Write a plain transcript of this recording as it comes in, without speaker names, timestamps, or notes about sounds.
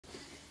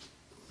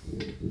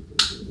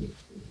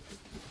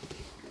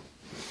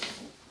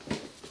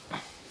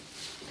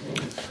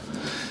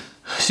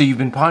So you've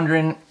been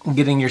pondering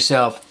getting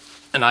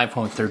yourself an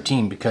iPhone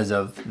 13 because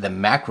of the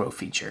macro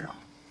feature,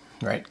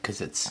 right? Because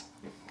it's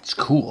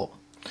cool.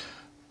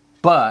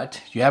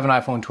 But you have an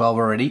iPhone 12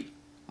 already,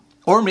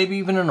 or maybe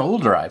even an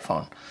older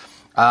iPhone.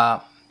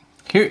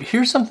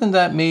 Here's something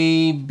that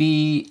may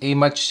be a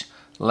much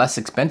less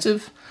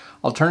expensive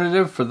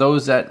alternative for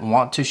those that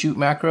want to shoot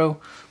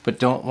macro but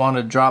don't want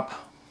to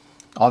drop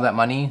all that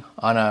money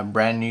on a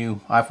brand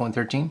new iPhone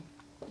 13.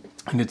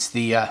 And it's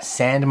the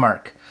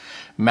Sandmarc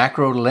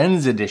Macro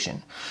Lens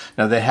Edition.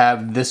 Now they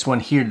have this one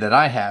here that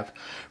I have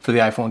for the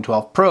iPhone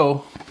 12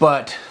 Pro,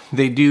 but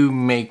they do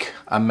make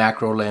a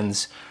macro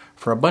lens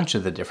for a bunch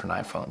of the different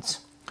iPhones.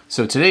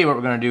 So today what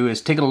we're going to do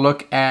is take a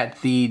look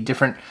at the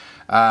different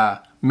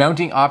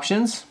mounting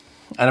options,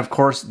 and of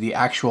course the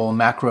actual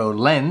macro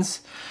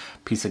lens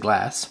piece of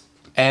glass.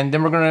 And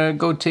then we're going to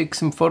go take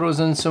some photos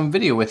and some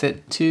video with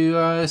it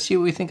to see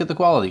what we think of the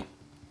quality.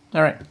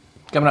 All right,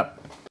 coming up.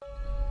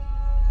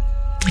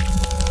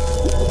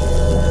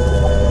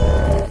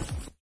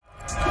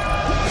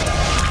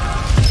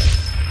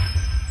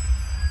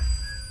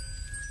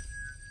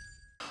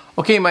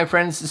 Okay, my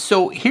friends,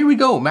 so here we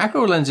go,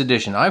 Macro Lens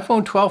Edition,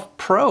 iPhone 12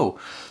 Pro.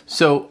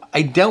 So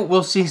I doubt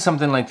we'll see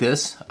something like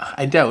this.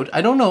 I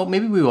don't know,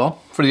 maybe we will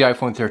for the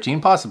iPhone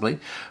 13, possibly.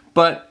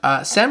 But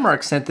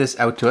Sandmarc sent this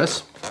out to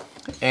us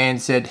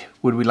and said,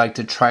 would we like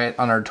to try it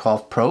on our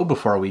 12 Pro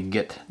before we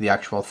get the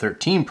actual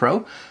 13 Pro?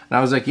 And I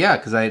was like, yeah,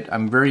 because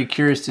I'm very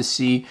curious to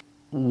see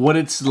what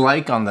it's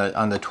like on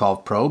the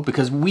 12 Pro,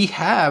 because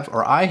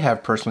I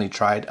have personally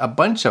tried a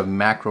bunch of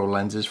macro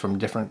lenses from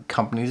different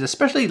companies,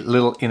 especially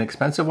little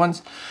inexpensive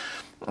ones.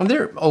 And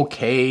they're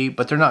okay,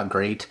 but they're not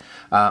great.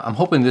 I'm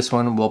hoping this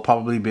one will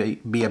probably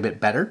be a bit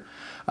better.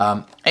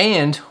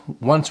 And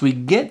once we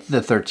get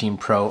the 13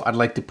 Pro, I'd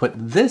like to put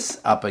this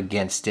up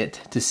against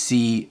it to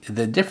see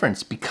the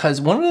difference,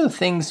 because one of the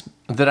things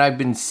that I've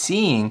been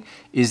seeing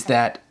is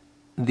that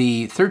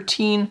the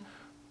 13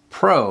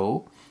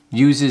 Pro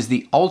uses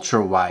the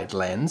ultra wide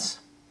lens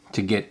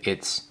to get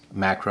its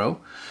macro,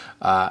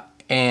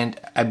 and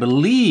I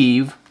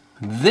believe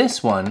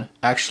this one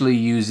actually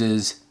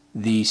uses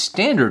the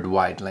standard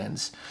wide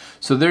lens.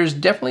 So there's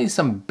definitely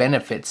some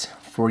benefits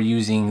for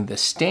using the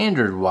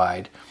standard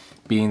wide,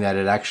 being that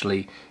it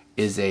actually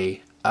is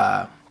a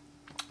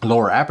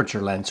lower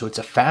aperture lens, so it's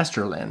a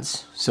faster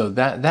lens. So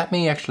that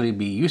may actually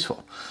be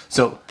useful.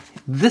 So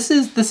this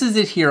is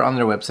it here on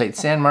their website,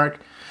 Sandmarc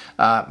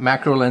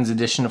Macro Lens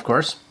Edition, of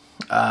course.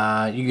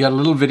 You got a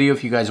little video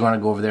if you guys want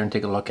to go over there and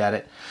take a look at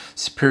it.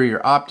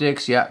 Superior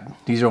optics, yeah,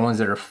 these are ones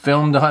that are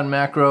filmed on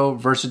macro,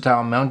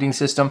 versatile mounting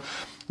system.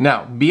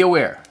 Now, be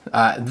aware,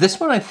 this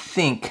one I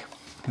think,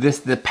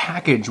 the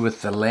package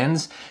with the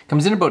lens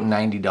comes in about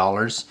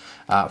 $90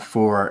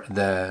 for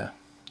the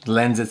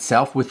lens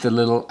itself with the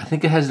little, I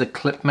think it has the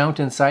clip mount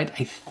inside,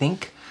 I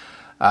think.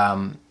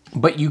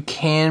 But you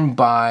can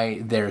buy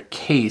their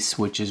case,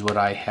 which is what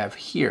I have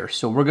here.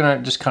 So we're gonna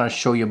just kind of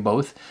show you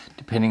both,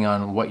 depending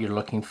on what you're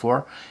looking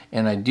for.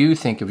 And I do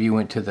think if you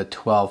went to the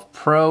 12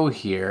 Pro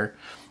here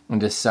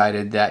and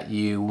decided that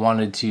you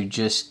wanted to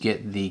just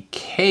get the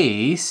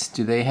case,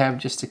 do they have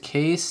just a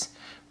case?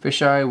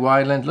 Fisheye,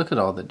 wide lens, look at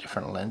all the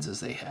different lenses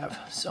they have.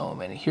 So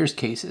many, here's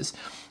cases.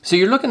 So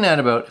you're looking at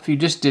about, if you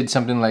just did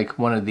something like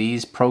one of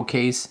these Pro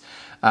case,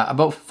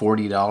 about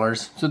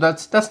 $40. So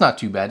that's not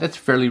too bad. That's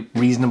fairly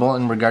reasonable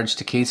in regards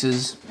to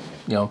cases.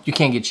 You know, you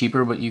can get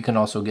cheaper, but you can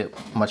also get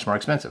much more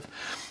expensive.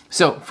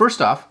 So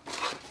first off,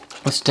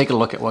 let's take a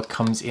look at what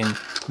comes in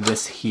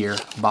this here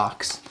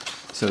box.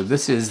 So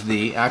this is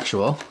the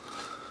actual,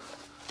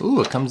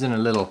 ooh, it comes in a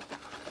little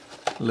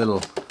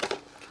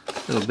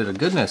bit of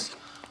goodness.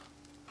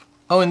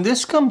 Oh, and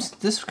this comes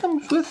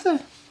with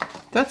a,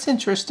 that's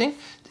interesting.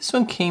 This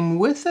one came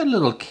with a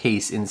little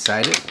case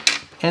inside it.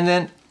 And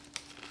then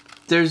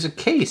there's a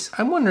case.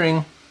 I'm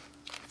wondering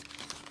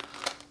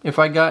if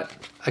I got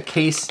a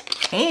case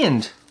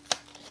and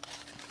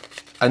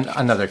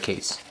another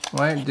case.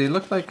 Why do they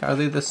look like, are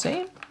they the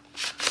same?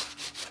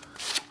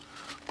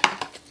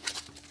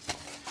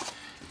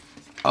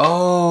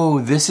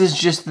 Oh, this is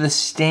just the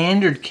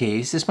standard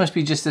case. This must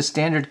be just the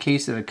standard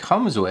case that it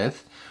comes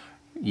with.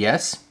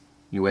 Yes,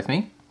 you with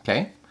me?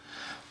 Okay.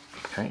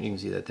 All right, you can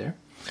see that there.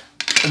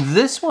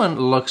 This one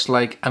looks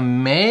like a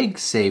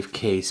MagSafe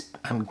case.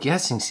 I'm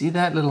guessing, see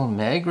that little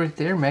mag right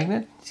there,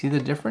 magnet? See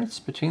the difference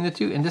between the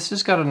two? And this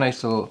has got a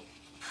nice little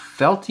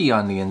felty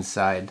on the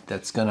inside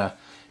that's gonna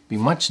be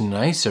much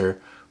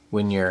nicer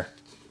when you're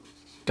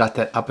got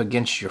that up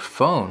against your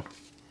phone.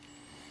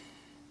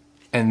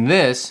 And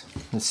this,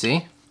 let's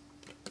see.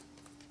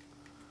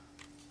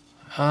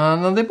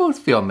 No, they both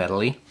feel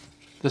metally.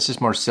 This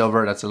is more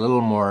silver, that's a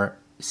little more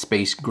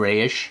space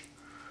grayish.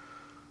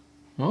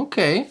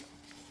 Okay.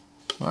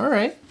 All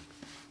right,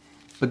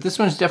 but this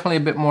one's definitely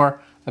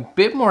a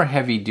bit more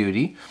heavy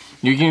duty.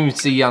 You can even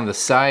see on the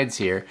sides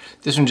here,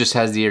 this one just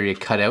has the area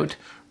cut out,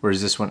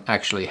 whereas this one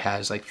actually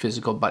has like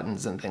physical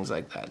buttons and things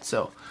like that.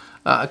 So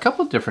a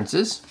couple of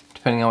differences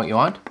depending on what you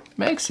want.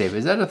 MagSafe,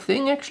 is that a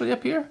thing actually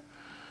up here?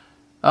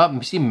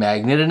 You see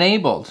magnet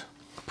enabled.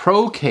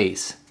 Pro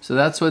case. So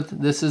that's what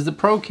this is, the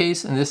Pro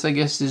case, and this I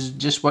guess is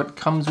just what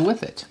comes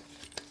with it.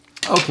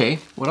 Okay,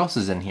 what else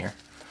is in here?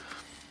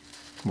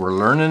 We're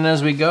learning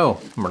as we go.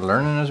 We're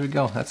learning as we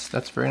go.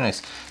 That's very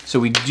nice. So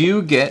we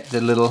do get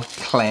the little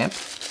clamp.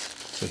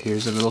 So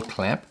here's a little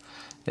clamp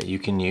that you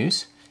can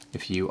use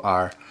if you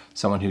are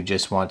someone who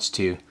just wants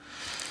to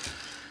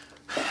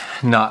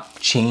not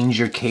change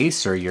your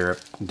case, or you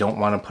don't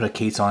want to put a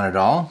case on at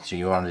all. So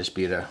you want to just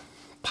be able to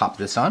pop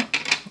this on,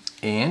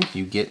 and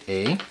you get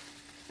a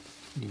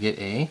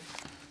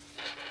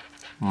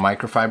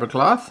microfiber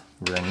cloth,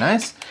 very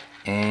nice,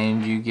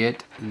 and you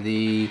get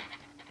the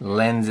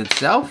lens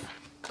itself.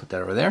 Put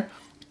that over there.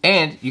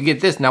 And you get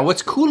this. Now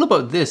what's cool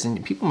about this,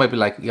 and people might be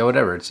like, yeah,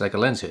 whatever, it's like a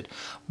lens hood.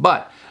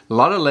 But a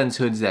lot of lens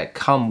hoods that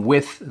come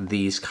with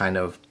these kind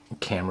of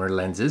camera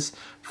lenses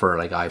for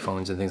like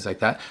iPhones and things like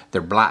that,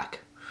 they're black.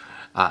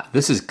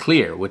 This is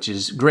clear, which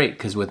is great,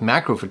 because with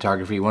macro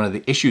photography, one of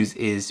the issues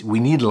is we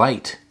need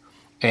light.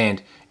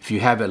 And if you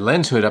have a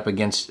lens hood up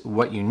against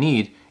what you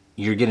need,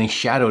 you're getting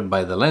shadowed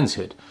by the lens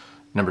hood.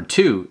 Number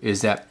two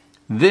is that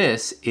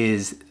this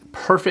is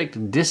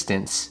perfect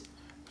distance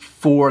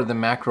for the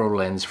macro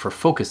lens for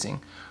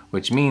focusing,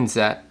 which means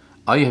that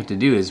all you have to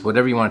do is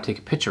whatever you want to take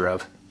a picture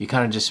of, you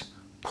kind of just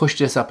push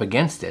this up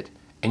against it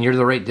and you're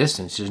the right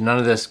distance. There's none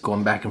of this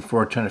going back and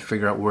forth trying to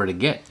figure out where to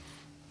get.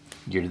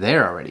 You're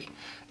there already.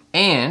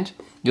 And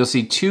you'll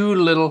see two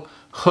little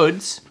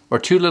hoods, or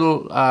two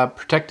little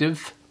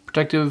protective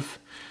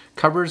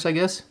covers, I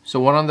guess. So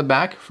one on the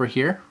back for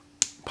here,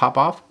 pop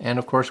off, and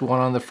of course one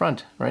on the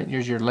front, right?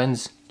 Here's your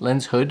lens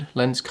hood,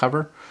 lens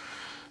cover,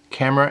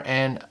 camera,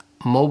 and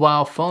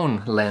mobile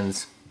phone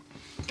lens.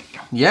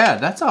 Yeah,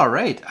 that's all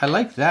right. I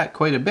like that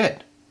quite a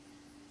bit.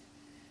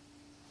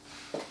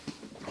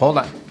 Hold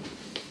on.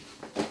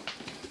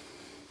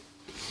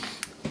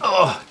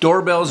 Oh,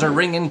 doorbells are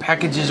ringing,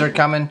 packages are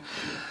coming.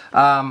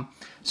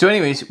 So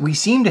anyways, we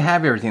seem to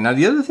have everything. Now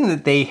the other thing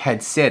that they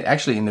had said,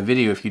 actually in the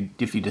video, if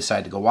you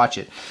decide to go watch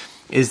it,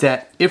 is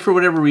that if for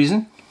whatever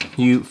reason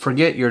you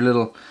forget your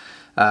little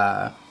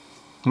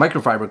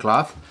microfiber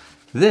cloth,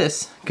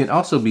 this can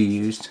also be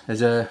used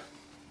as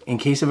in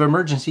case of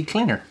emergency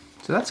cleaner.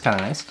 So that's kind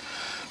of nice.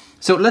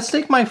 So let's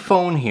take my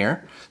phone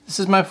here. This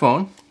is my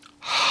phone.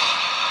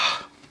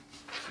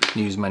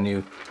 Use my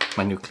new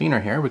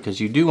cleaner here, because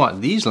you do want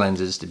these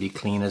lenses to be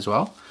clean as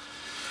well.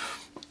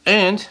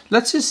 And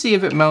let's just see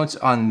if it mounts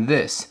on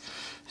this.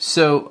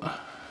 So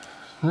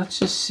let's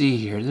just see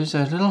here. There's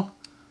a little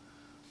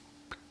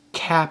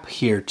cap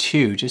here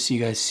too, just so you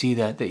guys see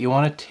that you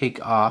want to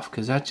take off,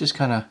 because that just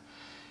kind of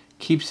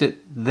keeps it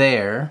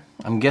there.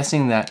 I'm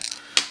guessing that,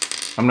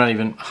 I'm not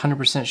even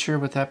 100% sure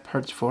what that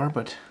part's for,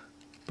 but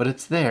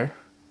it's there.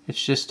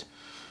 It's just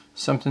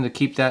something to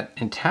keep that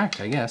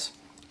intact, I guess.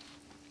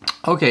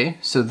 Okay,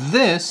 so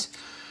this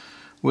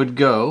would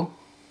go.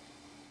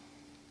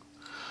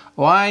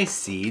 Oh, I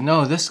see.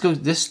 No,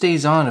 this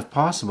stays on if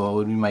possible,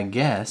 would be my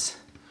guess.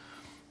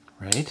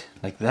 Right?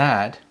 Like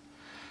that.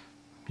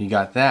 You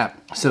got that.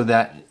 So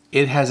that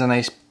it has a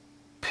nice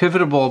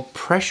pivotable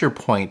pressure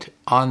point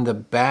on the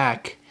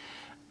back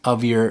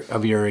of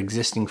your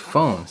existing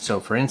phone. So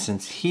for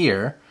instance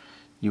here,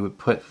 you would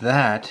put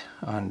that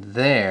on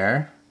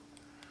there,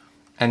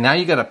 and now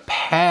you got a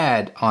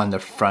pad on the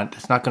front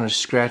that's not going to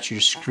scratch your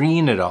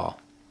screen at all.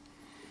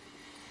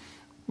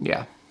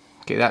 Yeah.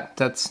 Okay,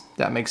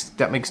 that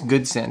makes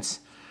good sense,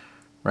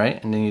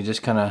 right? And then you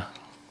just kind of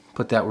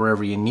put that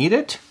wherever you need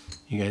it.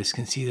 You guys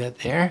can see that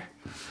there.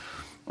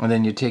 And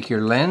then you take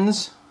your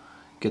lens,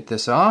 get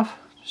this off.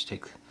 Just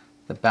take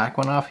the back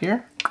one off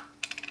here.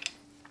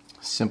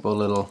 Simple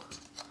little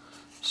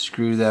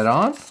screw that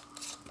on.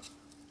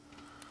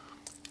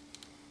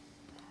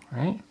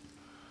 Right?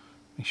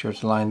 Make sure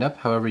it's lined up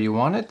however you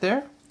want it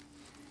there.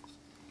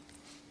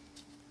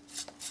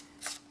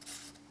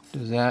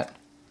 Does that?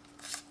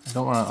 I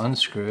don't want to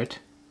unscrew it.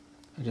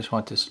 I just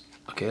want this.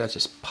 Okay, that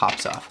just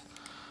pops off.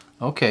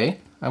 Okay,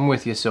 I'm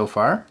with you so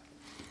far.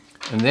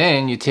 And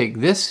then you take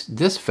this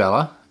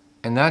fella,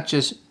 and that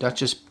just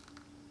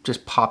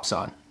pops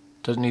on.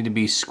 Doesn't need to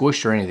be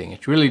squished or anything.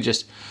 It's really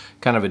just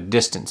kind of a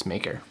distance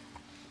maker.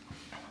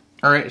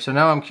 All right, so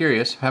now I'm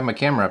curious. I have my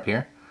camera up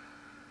here.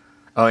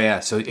 Oh yeah,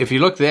 so if you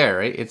look there,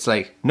 right, it's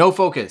like no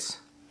focus.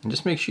 And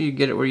just make sure you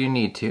get it where you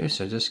need to.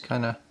 So just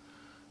kind of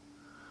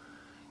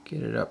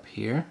get it up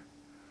here.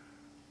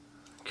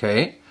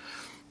 Okay,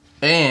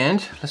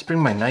 and let's bring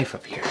my knife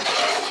up here.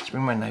 Let's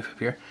bring my knife up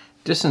here.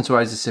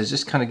 Distance-wise, it says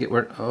just kind of get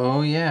where,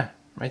 oh yeah,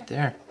 right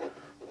there.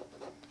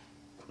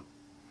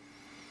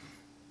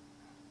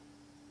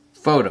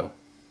 Photo.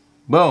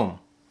 Boom.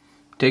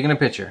 Taking a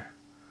picture.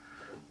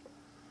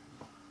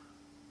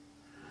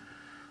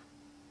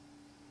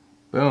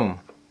 Boom.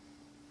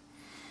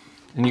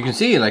 And you can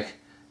see, like,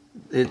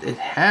 it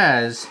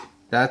has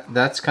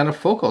that's kind of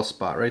focal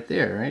spot right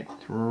there, right?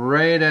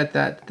 Right at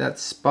that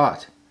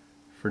spot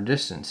for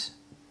distance.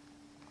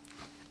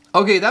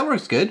 Okay, that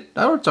works good.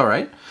 That works all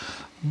right.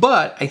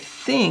 But I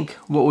think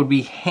what would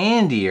be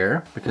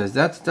handier, because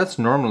that's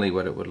normally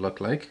what it would look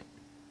like.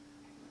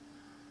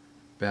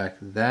 back,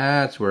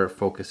 that's where it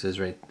focuses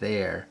right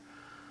there.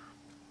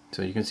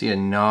 So you can see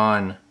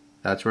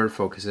that's where it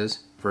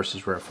focuses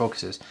versus where it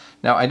focuses.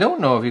 Now I don't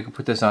know if you can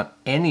put this on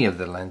any of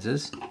the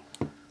lenses.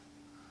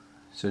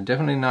 So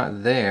definitely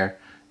not there.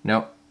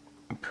 No,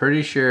 I'm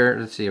pretty sure,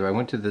 let's see, if I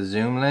went to the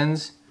zoom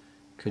lens,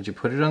 could you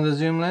put it on the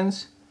zoom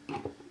lens?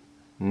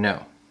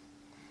 No.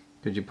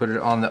 Could you put it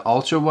on the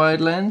ultra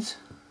wide lens?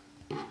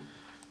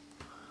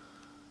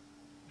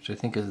 Which I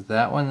think is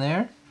that one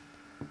there.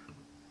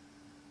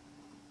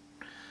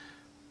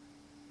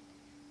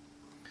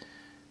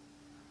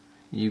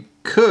 You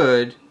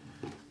could,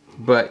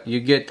 but you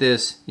get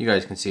this, you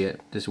guys can see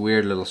it, this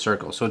weird little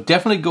circle. So it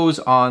definitely goes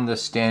on the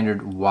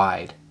standard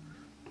wide.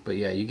 But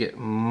yeah, you get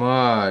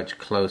much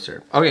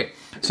closer. Okay,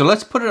 so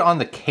let's put it on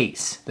the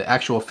case, the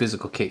actual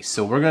physical case.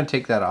 So we're gonna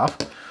take that off.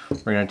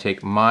 We're gonna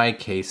take my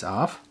case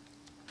off.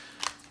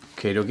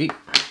 Okay, dokie.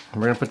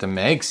 We're gonna put the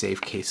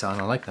MagSafe case on.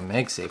 I like the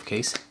MagSafe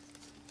case.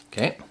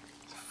 Okay,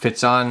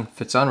 fits on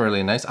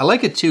really nice. I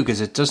like it too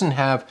because it doesn't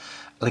have,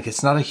 like,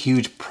 it's not a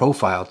huge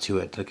profile to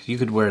it. Like, you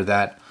could wear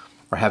that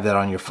or have that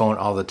on your phone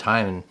all the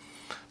time and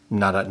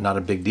not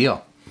a big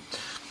deal.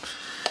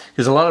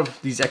 Because a lot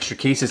of these extra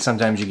cases,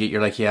 sometimes you get,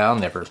 you're like, yeah, I'll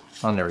never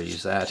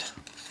use that.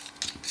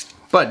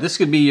 But this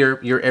could be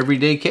your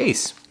everyday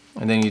case.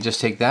 And then you just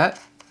take that,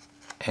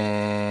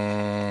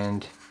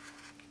 and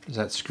does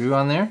that screw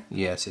on there?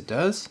 Yes, it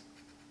does.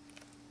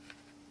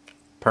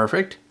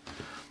 Perfect.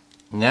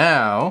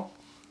 Now,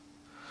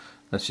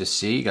 let's just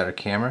see, you got our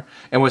camera.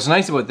 And what's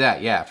nice about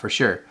that, yeah, for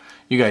sure,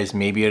 you guys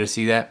may be able to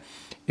see that,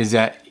 is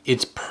that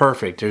it's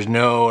perfect. There's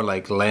no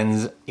like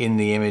lens in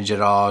the image at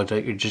all.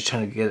 You're just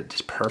trying to get it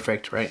just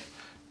perfect, right?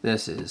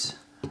 This is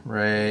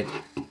right,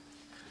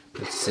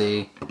 let's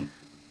see,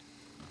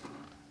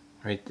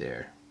 right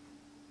there,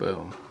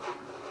 boom,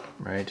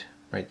 right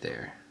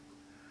there,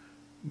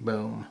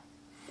 boom.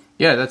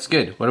 Yeah, that's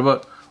good. What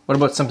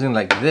about something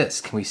like this?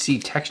 Can we see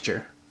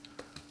texture?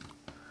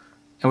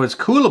 And what's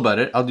cool about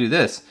it, I'll do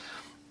this,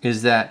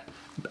 is that,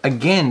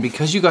 again,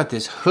 because you got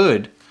this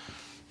hood,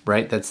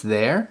 right, that's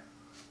there,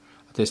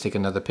 I'll just take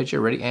another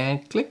picture, ready,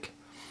 and click.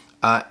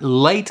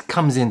 Light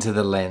comes into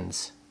the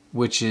lens,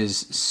 which is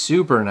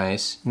super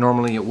nice.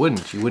 Normally it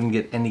wouldn't. You wouldn't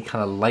get any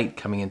kind of light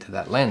coming into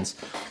that lens.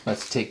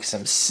 Let's take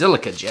some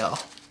silica gel,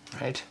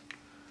 right?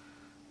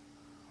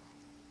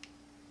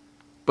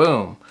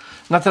 Boom.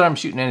 Not that I'm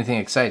shooting anything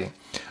exciting.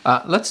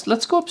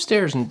 Let's go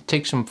upstairs and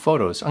take some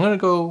photos.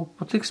 We'll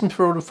take some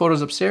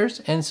photos upstairs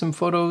and some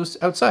photos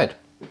outside.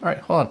 All right,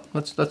 hold on.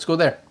 Let's go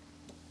there.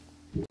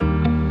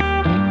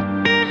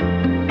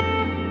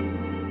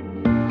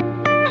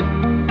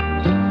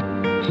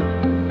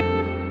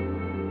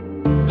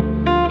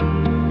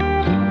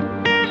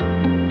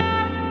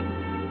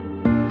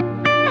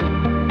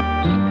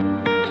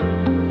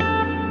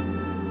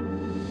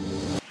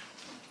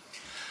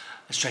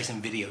 Let's try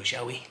some video,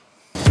 shall we?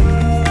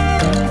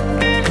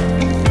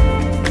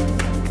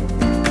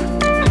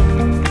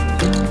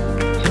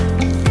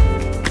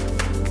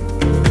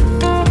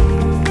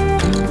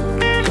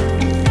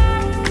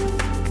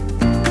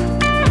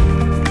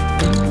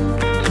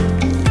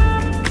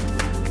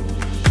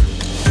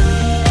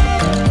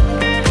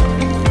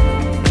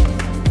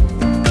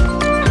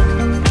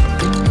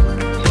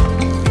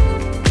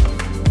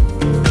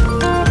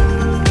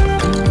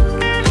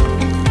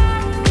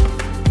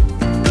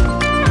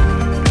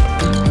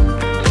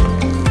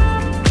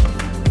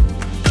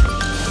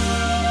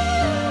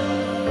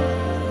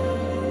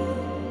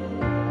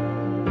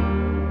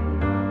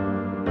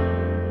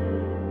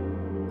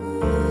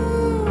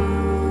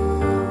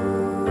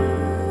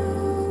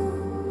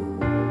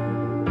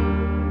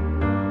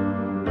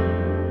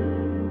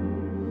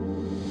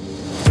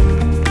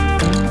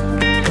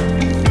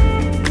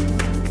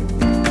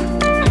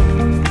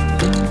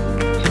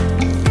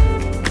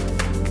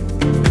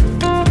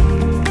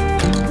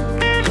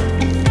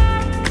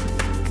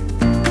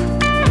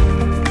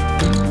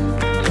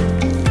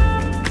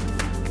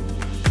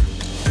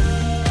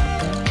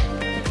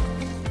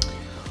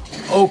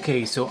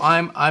 Okay, so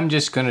I'm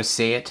just gonna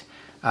say it.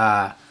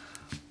 That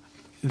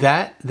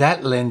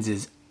lens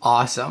is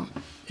awesome.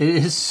 It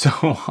is so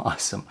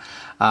awesome.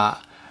 I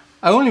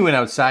only went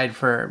outside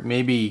for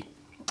maybe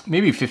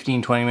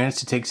 15-20 minutes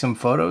to take some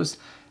photos,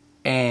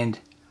 and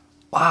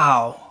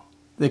wow,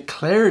 the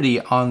clarity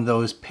on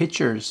those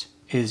pictures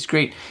is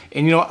great.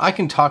 And you know, I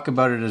can talk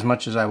about it as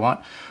much as I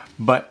want,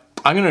 but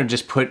I'm gonna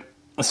just put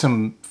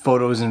some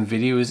photos and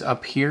videos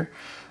up here.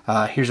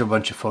 Here's a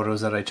bunch of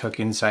photos that I took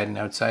inside and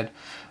outside.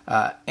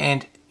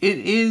 And it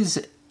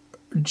is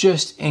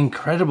just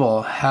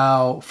incredible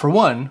how, for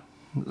one,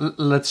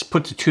 let's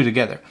put the two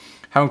together,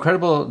 how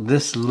incredible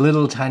this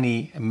little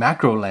tiny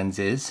macro lens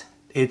is.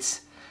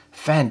 It's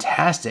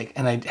fantastic.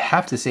 And I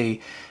have to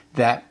say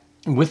that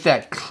with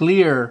that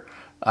clear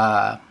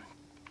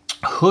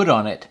hood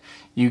on it,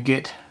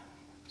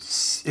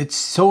 it's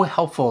so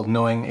helpful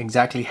knowing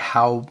exactly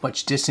how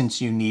much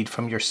distance you need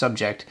from your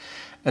subject,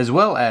 as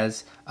well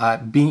as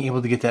being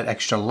able to get that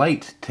extra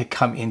light to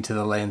come into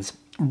the lens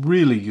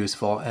really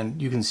useful.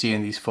 And you can see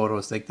in these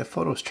photos, like the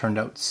photos turned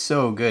out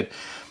so good.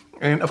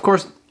 And of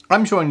course,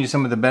 I'm showing you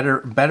some of the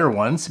better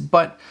ones,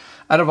 but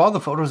out of all the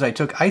photos I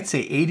took, I'd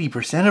say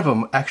 80% of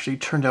them actually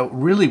turned out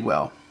really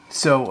well.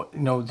 So, you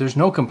know, there's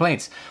no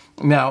complaints.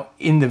 Now,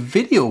 in the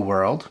video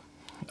world,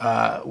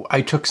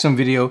 I took some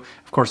video,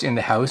 of course, in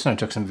the house, and I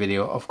took some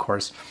video, of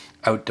course,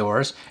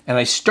 outdoors. And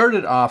I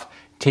started off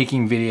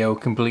taking video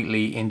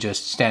completely in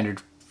just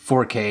standard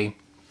 4K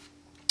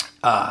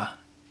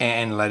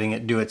and letting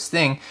it do its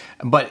thing.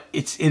 But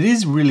it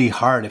is really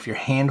hard if you're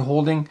hand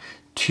holding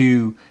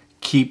to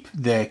keep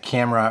the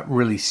camera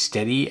really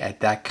steady at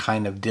that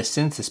kind of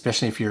distance,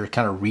 especially if you're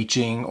kind of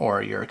reaching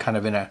or you're kind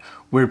of in a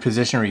weird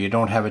position or you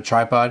don't have a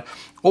tripod,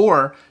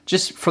 or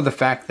just for the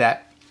fact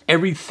that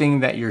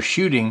everything that you're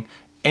shooting,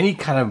 any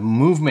kind of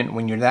movement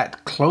when you're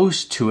that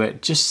close to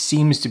it just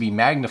seems to be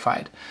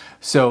magnified.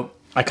 So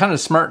I kind of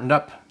smartened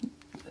up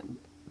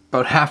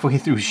about halfway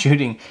through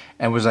shooting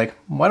and was like,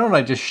 why don't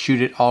I just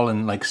shoot it all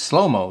in like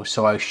slow-mo?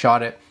 So I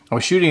shot it, I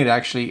was shooting it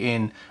actually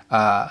in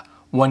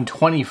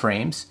 120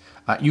 frames.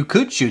 You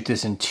could shoot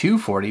this in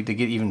 240 to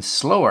get even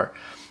slower,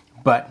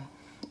 but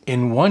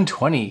in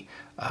 120,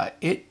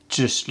 it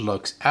just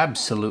looks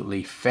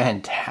absolutely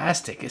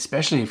fantastic,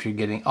 especially if you're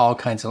getting all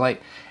kinds of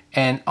light.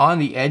 And on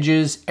the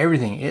edges,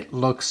 everything, it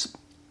looks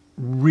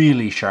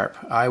really sharp.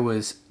 I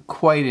was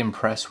quite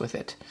impressed with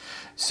it.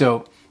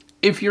 So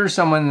if you're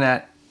someone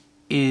that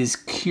is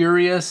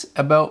curious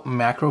about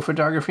macro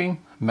photography,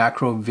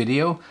 macro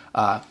video,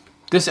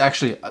 this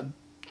actually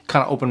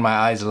kind of opened my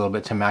eyes a little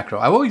bit to macro.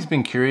 I've always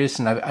been curious,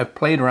 and I've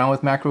played around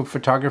with macro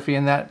photography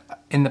in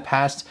the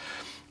past,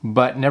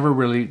 but never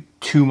really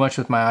too much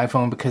with my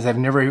iPhone because I've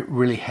never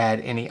really had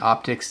any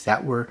optics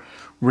that were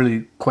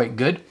really quite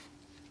good.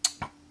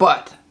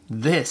 But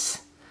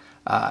this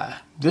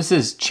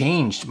has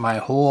changed my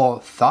whole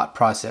thought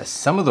process.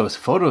 Some of those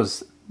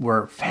photos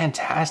were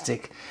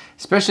fantastic,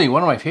 especially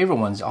one of my favorite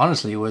ones,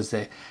 honestly, was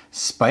the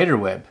spider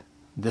web.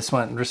 This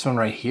one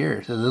right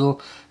here, the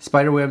little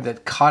spider web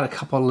that caught a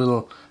couple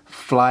little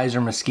flies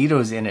or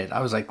mosquitoes in it.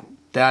 I was like,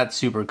 that's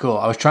super cool.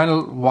 I was trying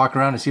to walk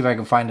around to see if I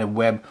could find a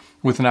web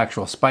with an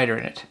actual spider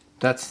in it.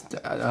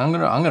 I'm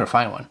gonna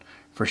find one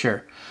for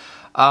sure.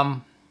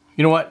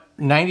 You know what?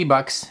 90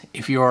 bucks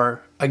if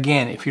you're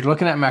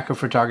looking at macro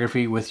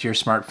photography with your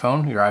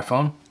smartphone, your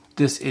iPhone,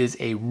 this is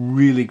a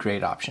really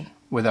great option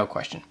without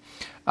question.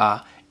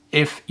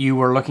 If you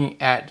were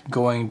looking at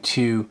going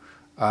to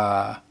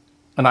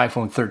an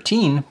iPhone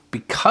 13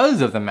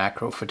 because of the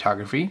macro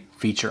photography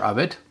feature of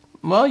it,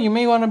 well, you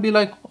may want to be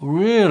like,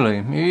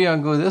 really? Maybe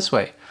I'll go this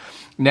way.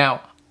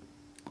 Now,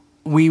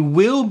 we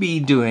will be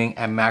doing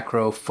a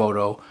macro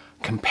photo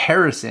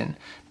comparison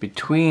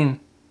between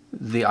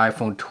the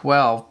iPhone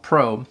 12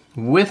 Pro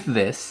with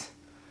this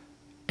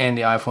and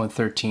the iPhone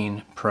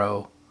 13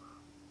 Pro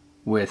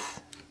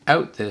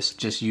without this,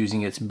 just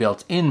using its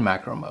built-in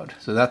macro mode.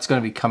 So that's going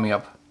to be coming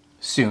up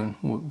soon,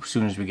 as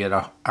soon as we get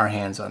our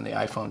hands on the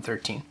iPhone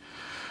 13.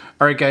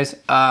 All right, guys,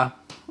 I'm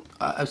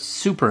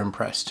super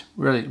impressed.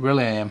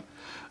 Really I am.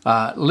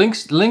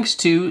 Links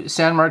to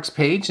Sandmarc's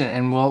page,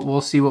 and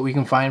we'll see what we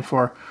can find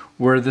for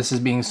where this is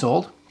being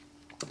sold.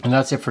 And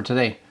that's it for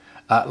today.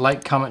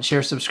 Like, comment,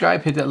 share,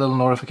 subscribe, hit that little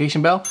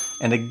notification bell.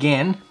 And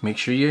again, make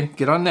sure you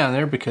get on down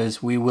there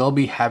because we will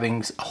be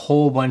having a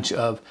whole bunch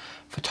of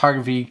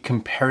photography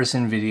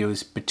comparison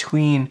videos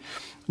between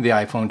the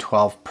iPhone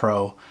 12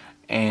 Pro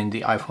and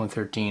the iPhone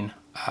 13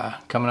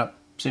 coming up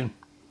soon.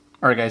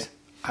 All right, guys,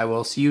 I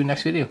will see you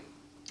next video.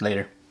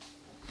 Later.